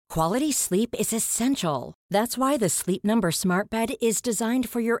Quality sleep is essential. That's why the Sleep Number Smart Bed is designed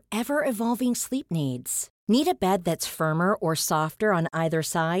for your ever-evolving sleep needs. Need a bed that's firmer or softer on either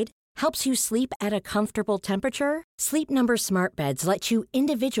side? Helps you sleep at a comfortable temperature? Sleep Number Smart Beds let you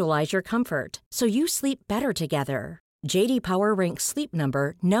individualize your comfort, so you sleep better together. J.D. Power ranks Sleep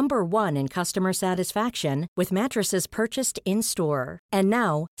Number number 1 in customer satisfaction with mattresses purchased in-store. And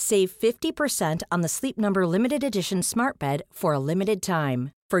now, save 50% on the Sleep Number Limited Edition Smart Bed for a limited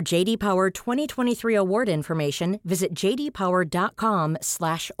time. For J.D. Power 2023 award information, visit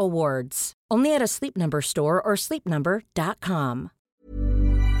jdpower.com/awards. Only at a Sleep Number store or sleepnumber.com.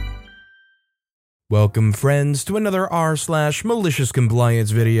 Welcome, friends, to another rSlash malicious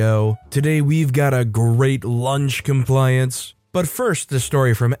compliance video. Today we've got a great lunch compliance. But first, the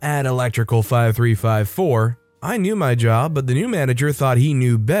story from @electrical5354. I knew my job, but the new manager thought he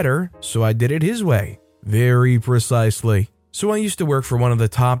knew better, so I did it his way. Very precisely. So I used to work for one of the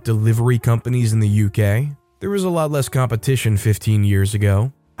top delivery companies in the UK. There was a lot less competition 15 years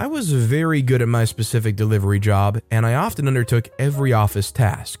ago. I was very good at my specific delivery job, and I often undertook every office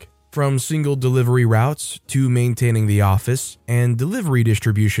task. From single delivery routes to maintaining the office and delivery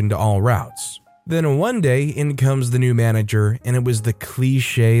distribution to all routes. Then one day in comes the new manager, and it was the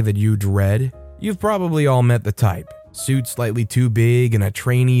cliche that you dread. You've probably all met the type. Suit slightly too big and a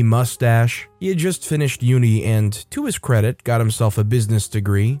trainee mustache. He had just finished uni and, to his credit, got himself a business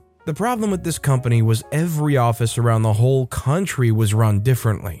degree. The problem with this company was every office around the whole country was run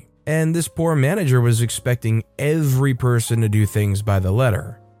differently. And this poor manager was expecting every person to do things by the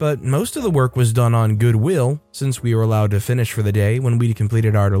letter. But most of the work was done on goodwill, since we were allowed to finish for the day when we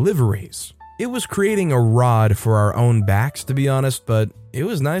completed our deliveries. It was creating a rod for our own backs, to be honest, but it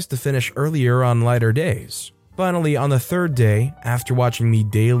was nice to finish earlier on lighter days. Finally, on the third day, after watching me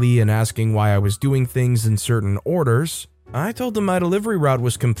daily and asking why I was doing things in certain orders, I told him my delivery route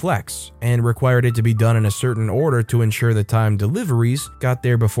was complex and required it to be done in a certain order to ensure the timed deliveries got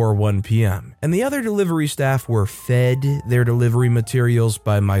there before 1 p.m. And the other delivery staff were fed their delivery materials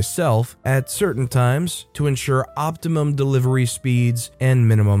by myself at certain times to ensure optimum delivery speeds and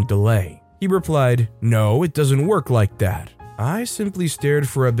minimum delay. He replied, "No, it doesn't work like that." I simply stared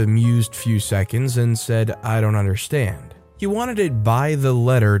for a bemused few seconds and said, "I don't understand." He wanted it by the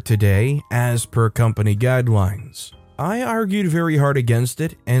letter today, as per company guidelines. I argued very hard against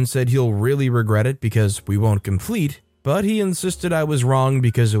it and said he'll really regret it because we won't complete, but he insisted I was wrong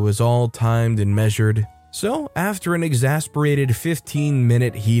because it was all timed and measured. So, after an exasperated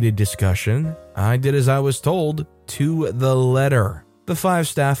 15-minute heated discussion, I did as I was told, to the letter. The 5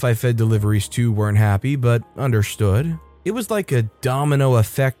 staff I fed deliveries to weren't happy, but understood. It was like a domino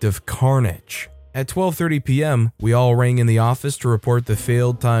effect of carnage. At 12:30 p.m., we all rang in the office to report the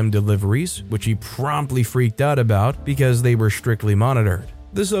failed timed deliveries, which he promptly freaked out about because they were strictly monitored.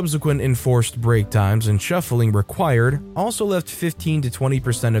 The subsequent enforced break times and shuffling required also left 15 to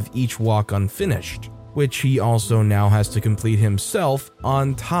 20% of each walk unfinished, which he also now has to complete himself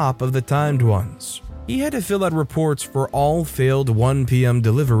on top of the timed ones. He had to fill out reports for all failed 1 p.m.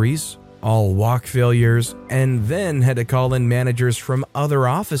 deliveries, all walk failures, and then had to call in managers from other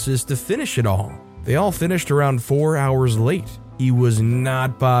offices to finish it all. They all finished around 4 hours late. He was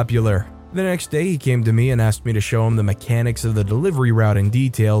not popular. The next day he came to me and asked me to show him the mechanics of the delivery route in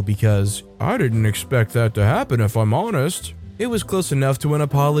detail because I didn't expect that to happen, if I'm honest. It was close enough to an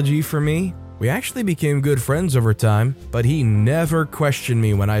apology for me. We actually became good friends over time, but he never questioned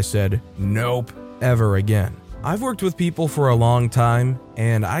me when I said nope ever again. I've worked with people for a long time,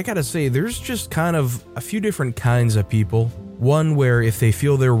 and I gotta say, there's just kind of a few different kinds of people. One where if they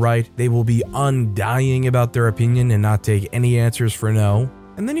feel they're right, they will be undying about their opinion and not take any answers for no.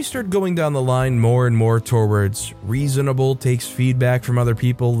 And then you start going down the line more and more towards reasonable, takes feedback from other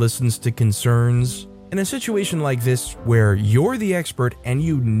people, listens to concerns. In a situation like this, where you're the expert and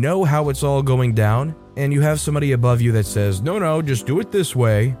you know how it's all going down, and you have somebody above you that says, no, just do it this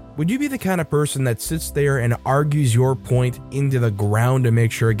way, would you be the kind of person that sits there and argues your point into the ground to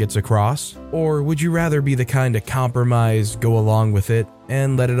make sure it gets across? Or would you rather be the kind to compromise, go along with it,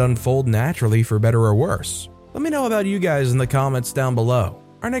 and let it unfold naturally for better or worse? Let me know about you guys in the comments down below.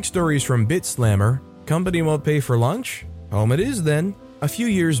 Our next story is from BitSlammer. Company won't pay for lunch? Home it is then. A few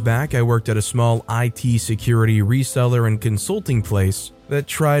years back, I worked at a small IT security reseller and consulting place that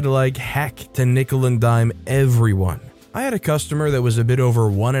tried like heck to nickel and dime everyone. I had a customer that was a bit over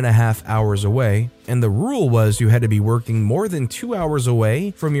 1.5 hours away, and the rule was you had to be working more than 2 hours away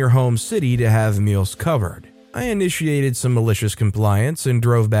from your home city to have meals covered. I initiated some malicious compliance and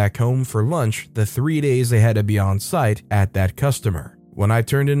drove back home for lunch the 3 days they had to be on site at that customer. When I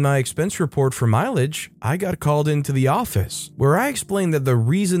turned in my expense report for mileage, I got called into the office, where I explained that the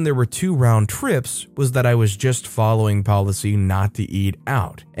reason there were 2 round trips was that I was just following policy not to eat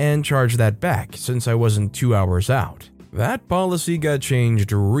out, and charged that back since I wasn't 2 hours out. That policy got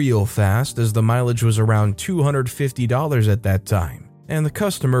changed real fast as the mileage was around $250 at that time, and the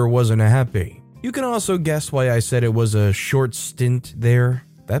customer wasn't happy. You can also guess why I said it was a short stint there.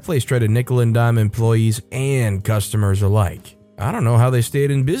 That place tried to nickel and dime employees and customers alike. I don't know how they stayed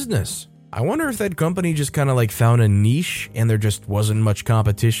in business. I wonder if that company just kind of like found a niche and there just wasn't much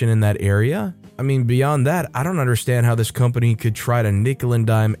competition in that area. I mean, beyond that, I don't understand how this company could try to nickel and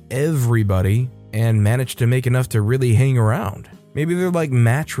dime everybody and manage to make enough to really hang around. Maybe they're like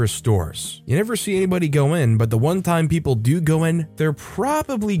mattress stores. You never see anybody go in, but the one time people do go in, they're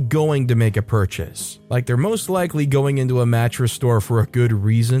probably going to make a purchase. Like they're most likely going into a mattress store for a good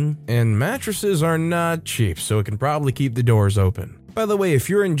reason, and mattresses are not cheap, so it can probably keep the doors open. By the way, if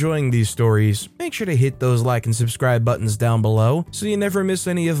you're enjoying these stories, make sure to hit those like and subscribe buttons down below so you never miss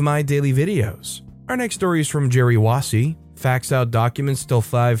any of my daily videos. Our next story is from Jerry Wassi. Fax out documents till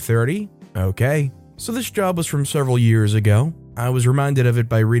 5:30? Okay. So this job was from several years ago. I was reminded of it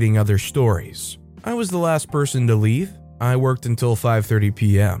by reading other stories. I was the last person to leave. I worked until 5:30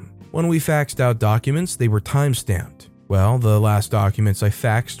 p.m. When we faxed out documents, they were time-stamped. Well, the last documents I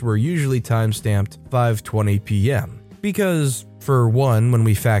faxed were usually time-stamped 5:20 p.m. Because, for one, when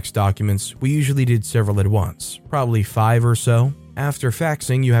we faxed documents, we usually did several at once, probably 5 or so. After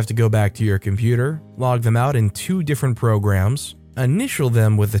faxing, you have to go back to your computer, log them out in 2 different programs, initial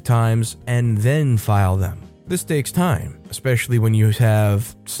them with the times, and then file them. This takes time, especially when you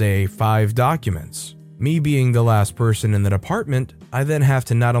have, say, 5 documents. Me being the last person in the department, I then have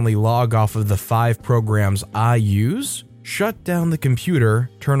to not only log off of the 5 programs I use, shut down the computer,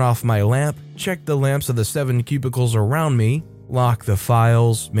 turn off my lamp, check the lamps of the 7 cubicles around me, lock the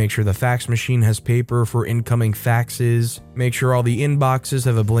files, make sure the fax machine has paper for incoming faxes, make sure all the inboxes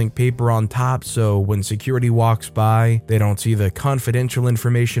have a blank paper on top so when security walks by, they don't see the confidential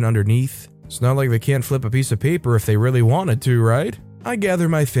information underneath. It's not like they can't flip a piece of paper if they really wanted to, right? I gather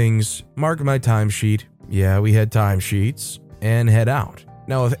my things, mark my timesheet, yeah, we had timesheets, and head out.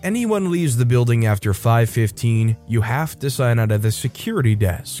 Now, if anyone leaves the building after 5:15, you have to sign out at the security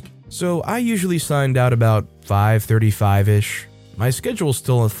desk. So I usually signed out about 5:35-ish. My schedule's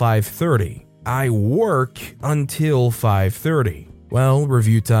still at 5:30. I work until 5:30. Well,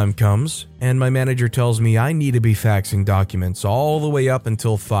 review time comes, and my manager tells me I need to be faxing documents all the way up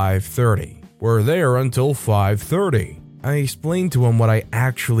until 5:30. We're there until 5:30. I explain to him what I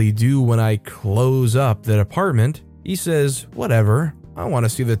actually do when I close up the department. He says, whatever, I want to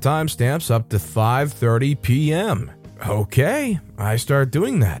see the timestamps up to 5:30 p.m. Okay, I start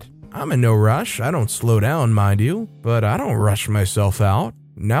doing that. I'm in no rush, I don't slow down, mind you, but I don't rush myself out.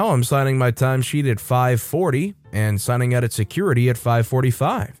 Now I'm signing my timesheet at 5:40 and signing out at security at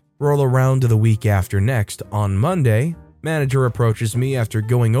 5:45. Roll around to the week after next, on Monday. Manager approaches me after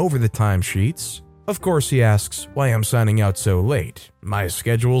going over the timesheets. Of course, he asks why I'm signing out so late. My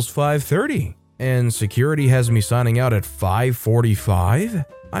schedule's 5:30, and security has me signing out at 5:45?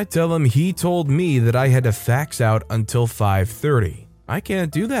 I tell him he told me that I had to fax out until 5:30. I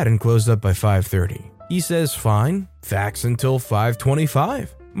can't do that and close up by 5:30. He says fine, fax until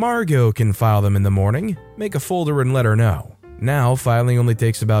 5:25. Margot can file them in the morning, make a folder and let her know. Now filing only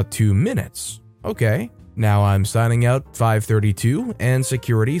takes about 2 minutes. Okay. Now I'm signing out 5:32 and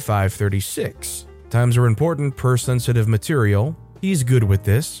security 5:36. Times are important per sensitive material. He's good with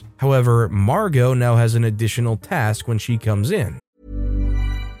this. However, Margot now has an additional task when she comes in.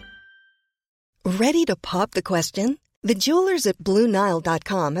 Ready to pop the question? The jewelers at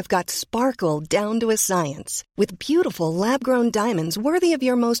BlueNile.com have got sparkle down to a science with beautiful lab-grown diamonds worthy of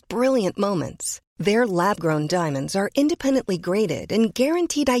your most brilliant moments. Their lab-grown diamonds are independently graded and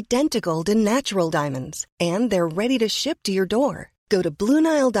guaranteed identical to natural diamonds, and they're ready to ship to your door. Go to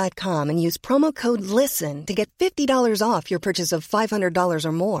BlueNile.com and use promo code LISTEN to get $50 off your purchase of $500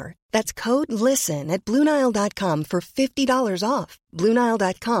 or more. That's code LISTEN at BlueNile.com for $50 off.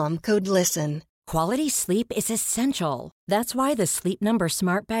 BlueNile.com, code LISTEN. Quality sleep is essential. That's why the Sleep Number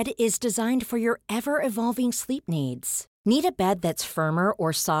Smart Bed is designed for your ever-evolving sleep needs. Need a bed that's firmer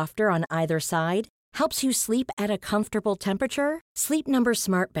or softer on either side? Helps you sleep at a comfortable temperature? Sleep Number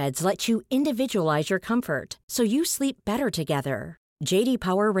Smart Beds let you individualize your comfort so you sleep better together. J.D.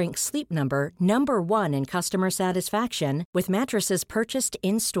 Power ranks Sleep Number #1 in customer satisfaction with mattresses purchased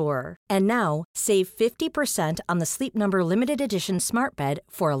in-store. And now, save 50% on the Sleep Number Limited Edition Smart Bed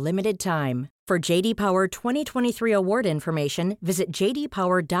for a limited time. For J.D. Power 2023 award information, visit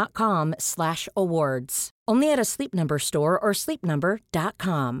jdpower.com/awards. Only at a Sleep Number store or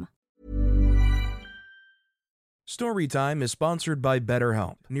sleepnumber.com. Storytime is sponsored by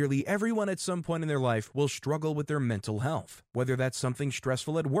BetterHelp. Nearly everyone at some point in their life will struggle with their mental health, whether that's something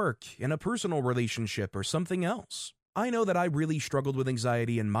stressful at work, in a personal relationship, or something else. I know that I really struggled with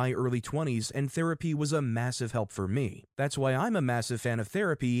anxiety in my early 20s, and therapy was a massive help for me. That's why I'm a massive fan of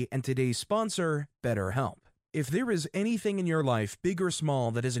therapy and today's sponsor, BetterHelp. If there is anything in your life, big or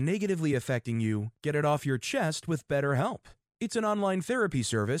small, that is negatively affecting you, get it off your chest with BetterHelp. It's an online therapy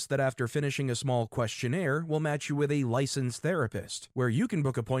service that, after finishing a small questionnaire, will match you with a licensed therapist, where you can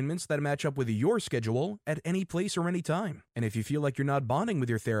book appointments that match up with your schedule at any place or any time. And if you feel like you're not bonding with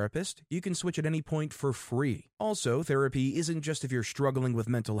your therapist, you can switch at any point for free. Also, therapy isn't just if you're struggling with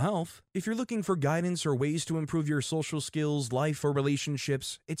mental health. If you're looking for guidance or ways to improve your social skills, life, or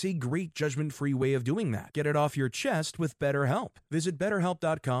relationships, it's a great judgment-free way of doing that. Get it off your chest with BetterHelp. Visit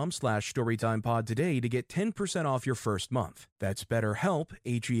BetterHelp.com/StorytimePod today to get 10% off your first month. That's BetterHelp,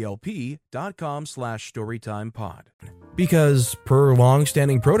 HELP.com/StorytimePod. Because, per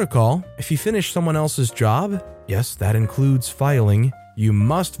long-standing protocol, if you finish someone else's job, yes, that includes filing, you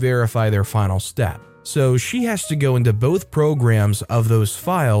must verify their final step. So she has to go into both programs of those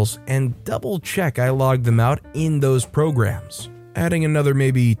files and double-check I logged them out in those programs, adding another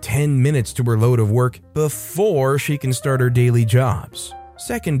maybe 10 minutes to her load of work before she can start her daily jobs.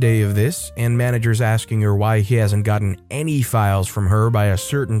 Second day of this, and manager's asking her why he hasn't gotten any files from her by a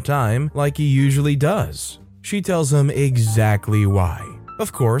certain time like he usually does. She tells him exactly why.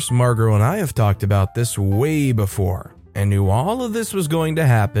 Of course, Margot and I have talked about this way before, and knew all of this was going to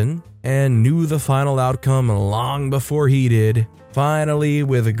happen, and knew the final outcome long before he did. Finally,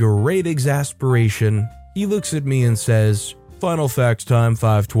 with great exasperation, he looks at me and says, "Final facts time,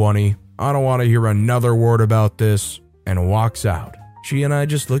 5:20. I don't want to hear another word about this," and walks out. She and I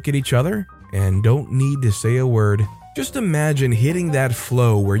just look at each other and don't need to say a word. Just imagine hitting that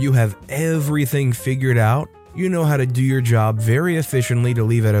flow where you have everything figured out. You know how to do your job very efficiently to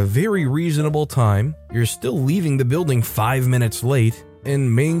leave at a very reasonable time. You're still leaving the building 5 minutes late,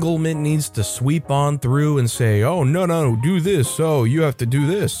 and Manglement needs to sweep on through and say, "Oh, no, do this. Oh, you have to do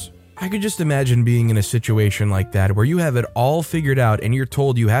this." I could just imagine being in a situation like that where you have it all figured out and you're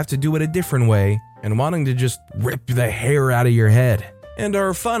told you have to do it a different way, and wanting to just rip the hair out of your head. And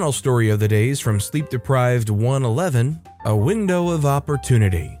our final story of the day is from Sleep-Deprived 111, A Window of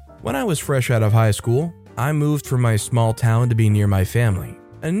Opportunity. When I was fresh out of high school, I moved from my small town to be near my family.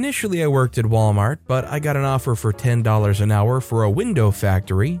 Initially, I worked at Walmart, but I got an offer for $10 an hour for a window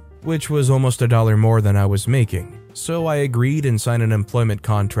factory, which was almost $1 more than I was making. So I agreed and signed an employment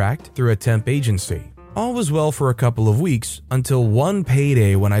contract through a temp agency. All was well for a couple of weeks until one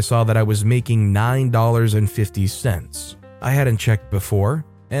payday when I saw that I was making $9.50. I hadn't checked before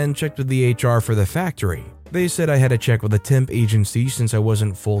and checked with the HR for the factory. They said I had to check with a temp agency since I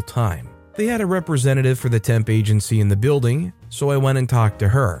wasn't full-time. They had a representative for the temp agency in the building, so I went and talked to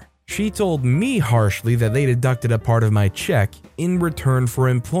her. She told me harshly that they deducted a part of my check in return for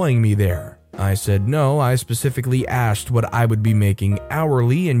employing me there. I said no, I specifically asked what I would be making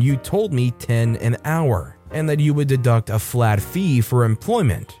hourly, and you told me $10 an hour, and that you would deduct a flat fee for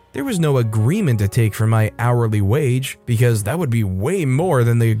employment. There was no agreement to take from my hourly wage because that would be way more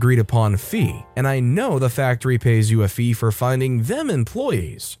than the agreed upon fee, and I know the factory pays you a fee for finding them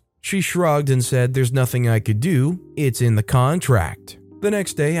employees. She shrugged and said there's nothing I could do, it's in the contract. The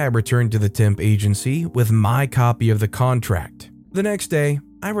next day, I returned to the temp agency with my copy of the contract.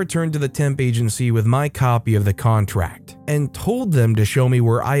 And told them to show me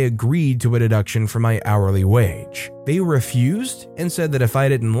where I agreed to a deduction for my hourly wage. They refused and said that if I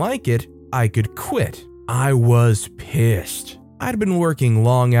didn't like it, I could quit. I was pissed. I'd been working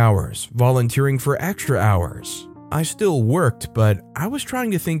long hours, volunteering for extra hours. I still worked, but I was trying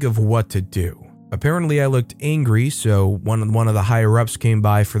to think of what to do. Apparently, I looked angry, so one of the higher-ups came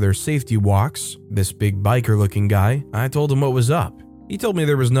by for their safety walks, this big biker-looking guy. I told him what was up. He told me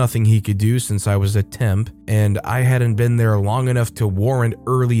there was nothing he could do since I was a temp, and I hadn't been there long enough to warrant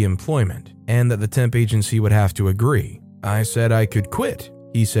early employment, and that the temp agency would have to agree. I said I could quit.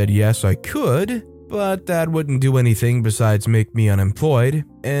 He said yes, I could, but that wouldn't do anything besides make me unemployed,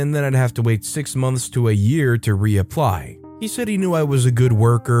 and then I'd have to wait 6 months to a year to reapply. He said he knew I was a good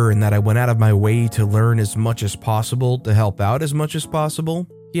worker and that I went out of my way to learn as much as possible to help out as much as possible.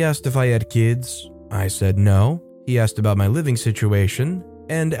 He asked if I had kids. I said no. He asked about my living situation,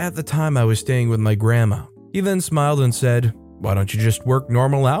 and at the time I was staying with my grandma. He then smiled and said, "Why don't you just work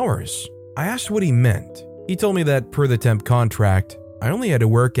normal hours?" I asked what he meant. He told me that per the temp contract, I only had to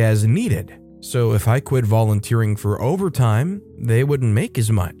work as needed. So if I quit volunteering for overtime, they wouldn't make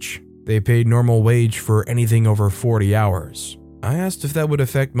as much. They paid normal wage for anything over 40 hours. I asked if that would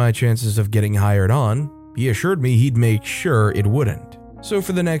affect my chances of getting hired on. He assured me he'd make sure it wouldn't. So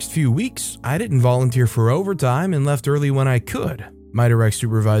for the next few weeks, I didn't volunteer for overtime and left early when I could. My direct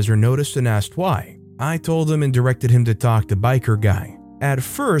supervisor noticed and asked why. I told him and directed him to talk to Biker Guy. At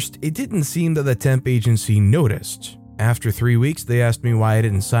first, it didn't seem that the temp agency noticed. After 3 weeks, they asked me why I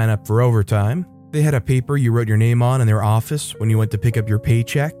didn't sign up for overtime. They had a paper you wrote your name on in their office when you went to pick up your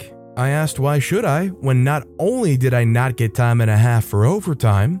paycheck. I asked why should I, when not only did I not get time and a half for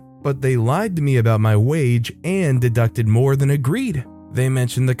overtime, but they lied to me about my wage and deducted more than agreed. They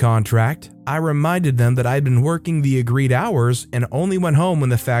mentioned the contract. I reminded them that I'd been working the agreed hours and only went home when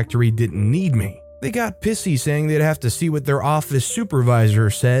the factory didn't need me. They got pissy saying they'd have to see what their office supervisor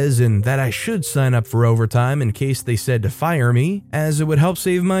says and that I should sign up for overtime in case they said to fire me, as it would help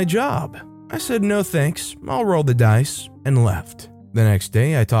save my job. I said no thanks, I'll roll the dice, and left. The next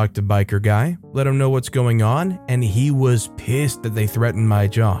day, I talked to Biker Guy, let him know what's going on, and he was pissed that they threatened my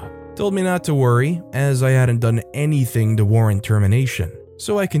job. Told me not to worry, as I hadn't done anything to warrant termination.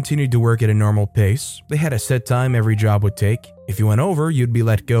 So I continued to work at a normal pace. They had a set time every job would take. If you went over, you'd be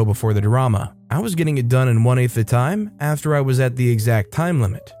let go before the drama. I was getting it done in 1/8 the time after I was at the exact time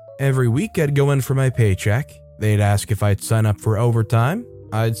limit. Every week, I'd go in for my paycheck. They'd ask if I'd sign up for overtime.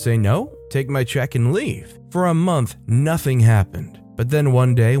 I'd say no, take my check and leave. For a month, nothing happened. But then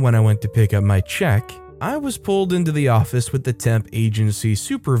one day when I went to pick up my check, I was pulled into the office with the temp agency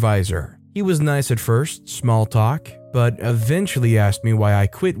supervisor. He was nice at first, small talk, but eventually asked me why I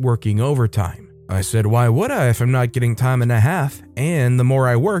quit working overtime. I said, why would I if I'm not getting time and a half, and the more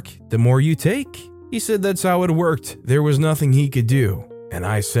I work, the more you take? He said that's how it worked, there was nothing he could do. And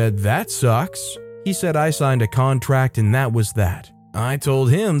I said, that sucks. He said I signed a contract and that was that. I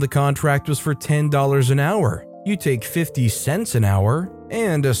told him the contract was for $10 an hour. You take 50 cents an hour,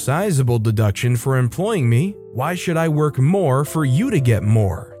 and a sizable deduction for employing me. Why should I work more for you to get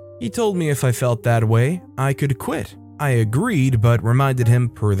more? He told me if I felt that way, I could quit. I agreed, but reminded him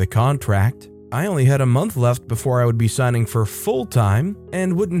per the contract, I only had a month left before I would be signing for full-time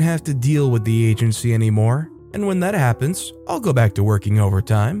and wouldn't have to deal with the agency anymore. And when that happens, I'll go back to working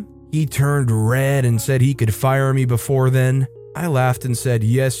overtime. He turned red and said he could fire me before then. I laughed and said,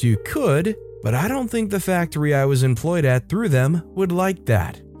 yes, you could, but I don't think the factory I was employed at through them would like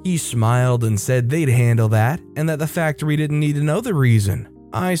that. He smiled and said they'd handle that and that the factory didn't need to know the reason.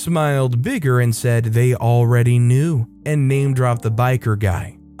 I smiled bigger and said they already knew and name-dropped the Biker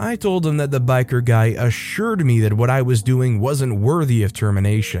Guy. I told him that the Biker Guy assured me that what I was doing wasn't worthy of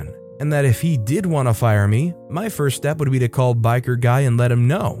termination and that if he did want to fire me, my first step would be to call Biker Guy and let him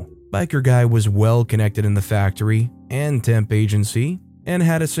know. Biker Guy was well connected in the factory and temp agency and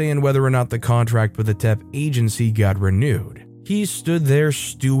had a say in whether or not the contract with the temp agency got renewed. He stood there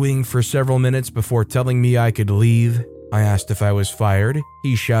stewing for several minutes before telling me I could leave. I asked if I was fired.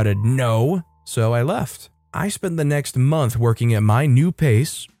 He shouted no, so I left. I spent the next month working at my new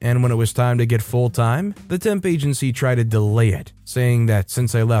pace, and when it was time to get full-time, the temp agency tried to delay it, saying that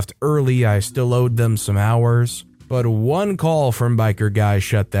since I left early, I still owed them some hours. But one call from Biker Guy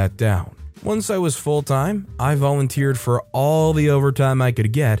shut that down. Once I was full-time, I volunteered for all the overtime I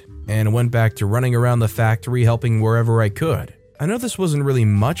could get and went back to running around the factory helping wherever I could. I know this wasn't really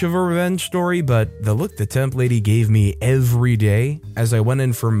much of a revenge story, but the look the temp lady gave me every day as I went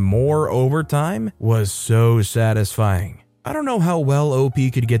in for more overtime was so satisfying. I don't know how well OP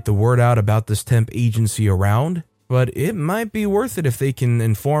could get the word out about this temp agency around, but it might be worth it if they can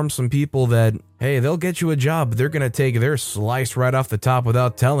inform some people that, hey, they'll get you a job, but they're going to take their slice right off the top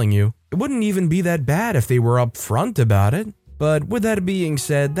without telling you. It wouldn't even be that bad if they were upfront about it. But with that being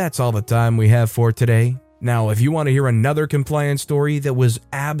said, that's all the time we have for today. Now, if you want to hear another compliance story that was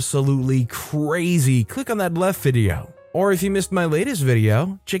absolutely crazy, click on that left video. Or if you missed my latest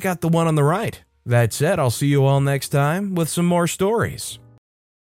video, check out the one on the right. That said, I'll see you all next time with some more stories.